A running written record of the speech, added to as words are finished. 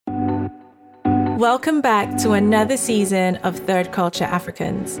Welcome back to another season of Third Culture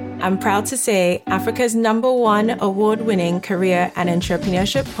Africans. I'm proud to say Africa's #1 award-winning career and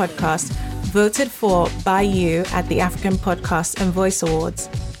entrepreneurship podcast, voted for by you at the African Podcast and Voice Awards.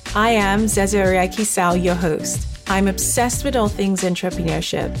 I am Zeze Oriakhi-Sal, your host. I'm obsessed with all things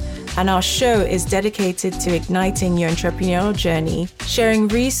entrepreneurship, and our show is dedicated to igniting your entrepreneurial journey, sharing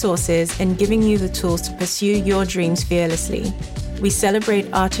resources, and giving you the tools to pursue your dreams fearlessly. We celebrate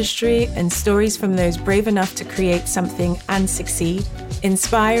artistry and stories from those brave enough to create something and succeed.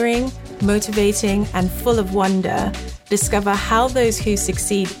 Inspiring, motivating, and full of wonder, discover how those who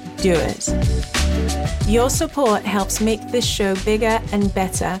succeed do it. Your support helps make this show bigger and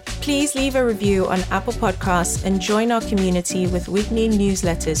better. Please leave a review on Apple Podcasts and join our community with weekly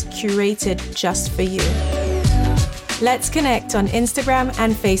newsletters curated just for you. Let's connect on Instagram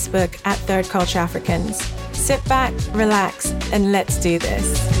and Facebook at Third Culture Africans. Sit back, relax, and let's do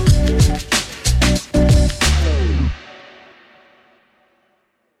this.